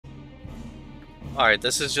Alright,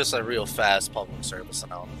 this is just a real fast public service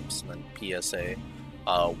announcement, PSA.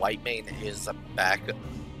 Whitemane is back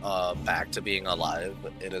to being alive.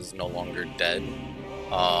 It is no longer dead.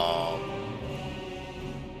 Let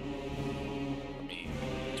me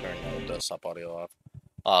turn the desktop audio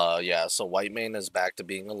off. Yeah, so Whitemane is back to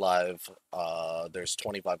being alive. There's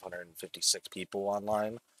 2,556 people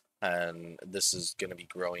online, and this is going to be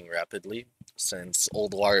growing rapidly since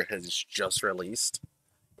Old War has just released.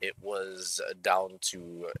 It was down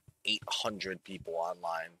to 800 people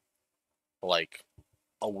online like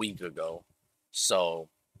a week ago. So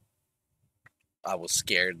I was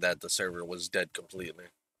scared that the server was dead completely.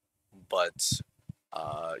 But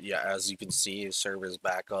yeah, as you can see, server's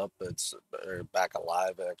back up. It's or back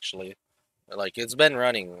alive actually. Like it's been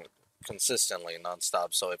running consistently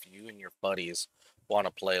nonstop. So if you and your buddies want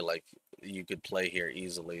to play, like you could play here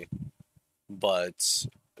easily. But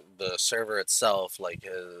the server itself, like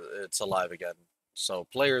it's alive again. So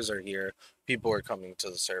players are here, people are coming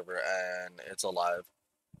to the server, and it's alive.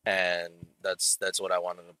 And that's what I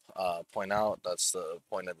wanted to point out. That's the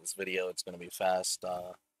point of this video. It's gonna be fast.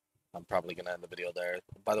 I'm probably gonna end the video there.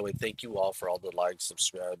 By the way, thank you all for all the likes,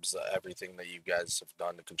 subscribes, everything that you guys have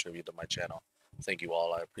done to contribute to my channel. Thank you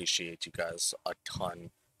all. I appreciate you guys a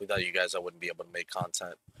ton. Without you guys, I wouldn't be able to make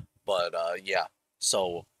content. But yeah,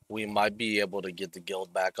 so we might be able to get the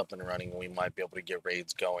guild back up and running. We might be able to get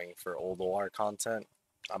raids going for old OR content.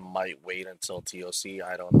 I might wait until TOC.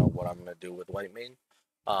 I don't know what I'm gonna do with Whitemane.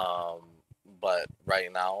 Um, but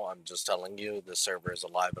right now, I'm just telling you, the server is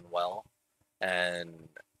alive and well, and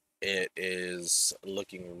it is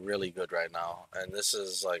looking really good right now. And this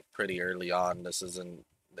is like pretty early on. This isn't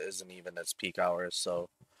even its peak hours. So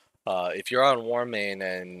if you're on Warmane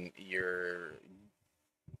and you're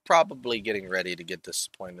probably getting ready to get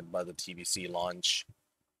disappointed by the TBC launch,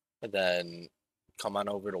 then come on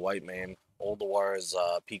over to Whitemane. Old War is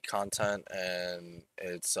peak content, and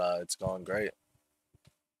it's going great.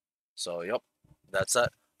 So yep, that's it.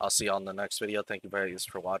 I'll see you on the next video. Thank you very much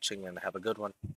for watching, and have a good one.